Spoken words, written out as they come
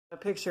A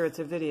picture, it's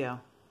a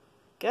video.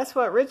 Guess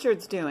what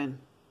Richard's doing?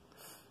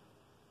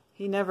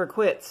 He never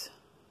quits.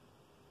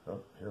 Oh,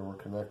 here we're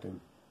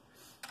connecting.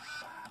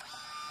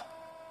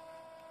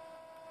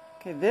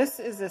 Okay, this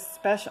is a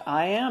special...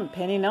 I am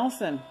Penny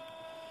Nelson.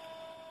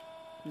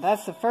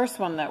 That's the first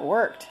one that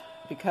worked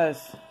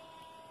because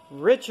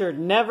Richard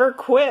never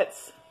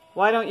quits.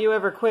 Why don't you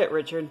ever quit,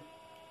 Richard?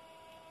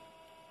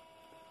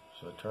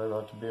 So I try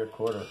not to be a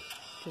quitter.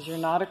 Because you're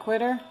not a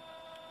quitter?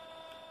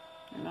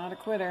 You're not a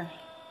quitter.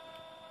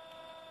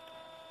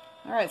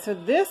 Alright, so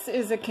this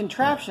is a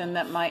contraption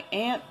that my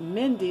Aunt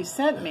Mindy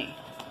sent me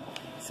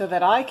so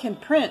that I can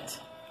print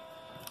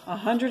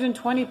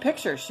 120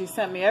 pictures. She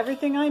sent me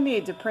everything I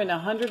need to print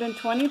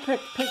 120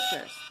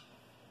 pictures.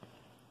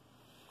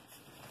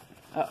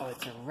 Uh-oh,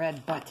 it's a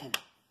red button.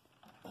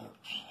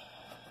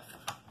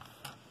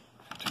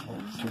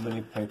 Too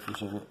many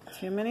papers in it.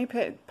 Too many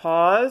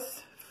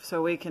pause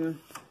so we can...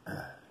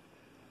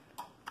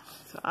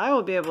 So I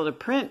will be able to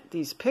print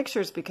these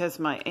pictures because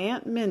my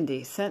Aunt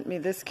Mindy sent me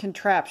this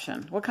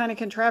contraption. What kind of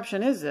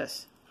contraption is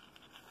this?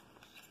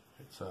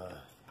 It's a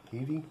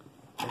Haiti.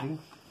 Hi.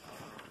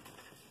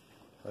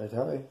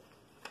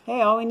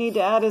 Hey, all we need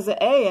to add is an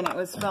A and it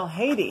would spell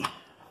Haiti.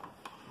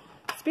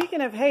 Speaking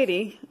of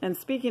Haiti and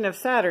speaking of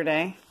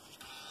Saturday,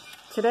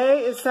 today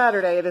is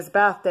Saturday, it is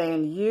bath day,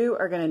 and you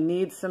are going to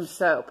need some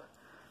soap.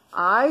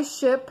 I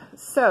ship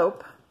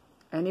soap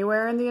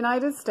anywhere in the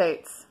United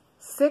States.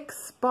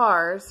 6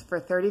 bars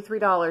for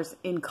 $33,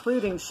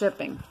 including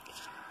shipping.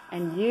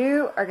 And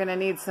you are going to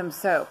need some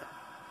soap.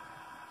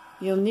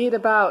 You'll need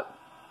about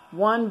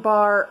 1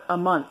 bar a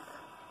month,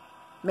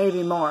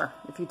 maybe more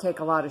if you take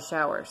a lot of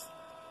showers.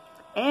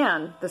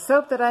 And the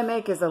soap that I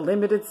make is a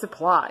limited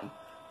supply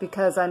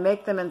because I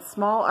make them in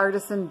small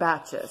artisan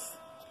batches.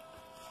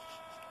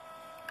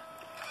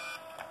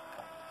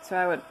 So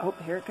I would, oh,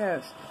 here it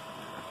goes.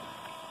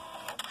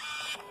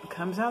 It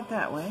comes out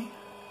that way.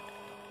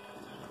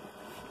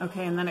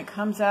 Okay, and then it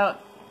comes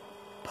out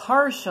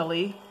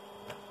partially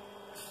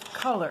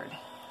colored.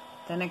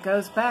 Then it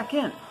goes back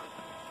in.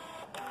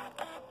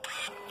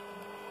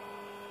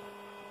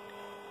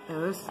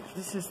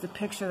 This is the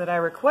picture that I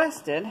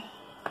requested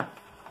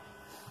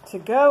to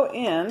go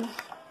in.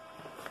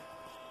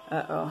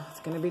 Uh-oh, it's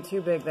going to be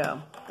too big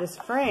though. This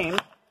frame,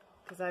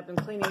 because I've been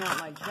cleaning out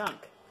my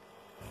junk.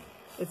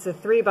 It's a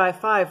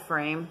 3x5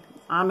 frame.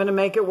 I'm going to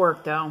make it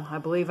work though. I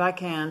believe I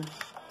can.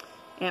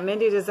 Aunt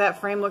Mindy, does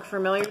that frame look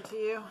familiar to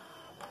you?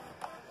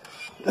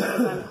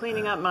 Because I'm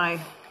cleaning up my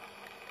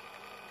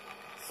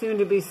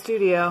soon-to-be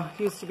studio.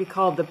 It used to be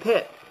called the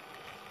Pit.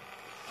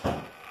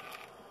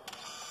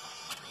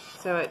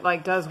 So it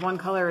like does one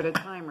color at a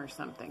time or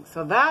something.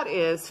 So that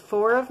is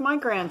 4 of my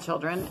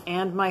grandchildren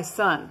and my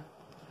son.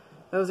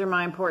 Those are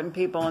my important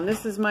people. And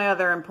this is my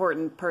other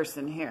important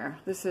person here.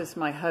 This is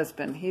my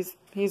husband. He's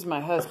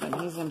my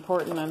husband. He's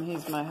important and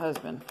he's my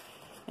husband.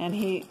 And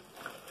he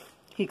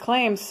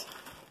claims...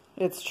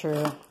 It's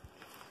true.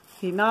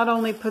 He not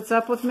only puts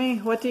up with me,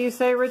 what do you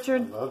say,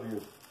 Richard? I love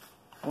you.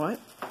 What?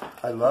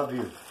 I love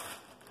you.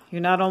 You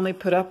not only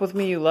put up with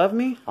me, you love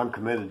me? I'm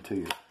committed to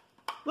you.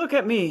 Look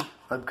at me.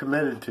 I'm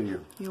committed to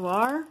you. You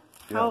are?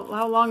 Yeah.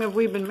 How long have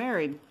we been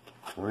married?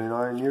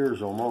 29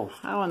 years almost.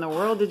 How in the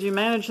world did you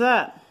manage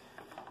that?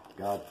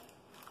 God.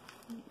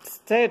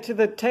 Say it to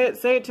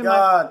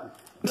God.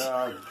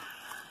 God.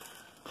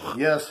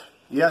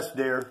 Yes,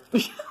 dear.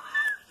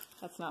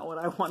 That's not what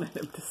I wanted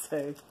him to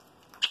say.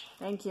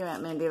 Thank you,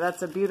 Aunt Mindy.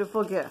 That's a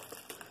beautiful gift.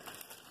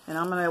 And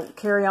I'm going to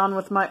carry on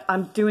with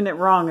I'm doing it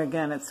wrong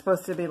again. It's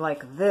supposed to be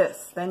like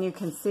this. Then you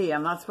can see.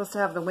 I'm not supposed to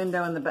have the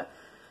window in the back.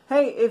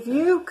 Hey, if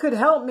you could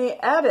help me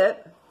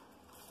edit,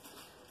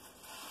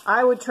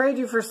 I would trade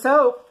you for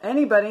soap.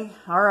 Anybody?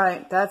 All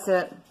right, that's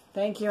it.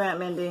 Thank you, Aunt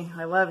Mindy.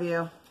 I love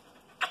you.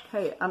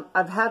 Hey,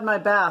 I've had my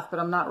bath, but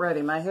I'm not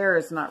ready. My hair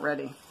is not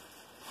ready.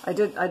 I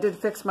did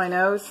fix my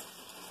nose.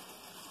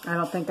 I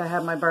don't think I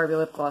have my Barbie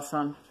lip gloss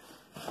on.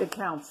 It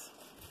counts.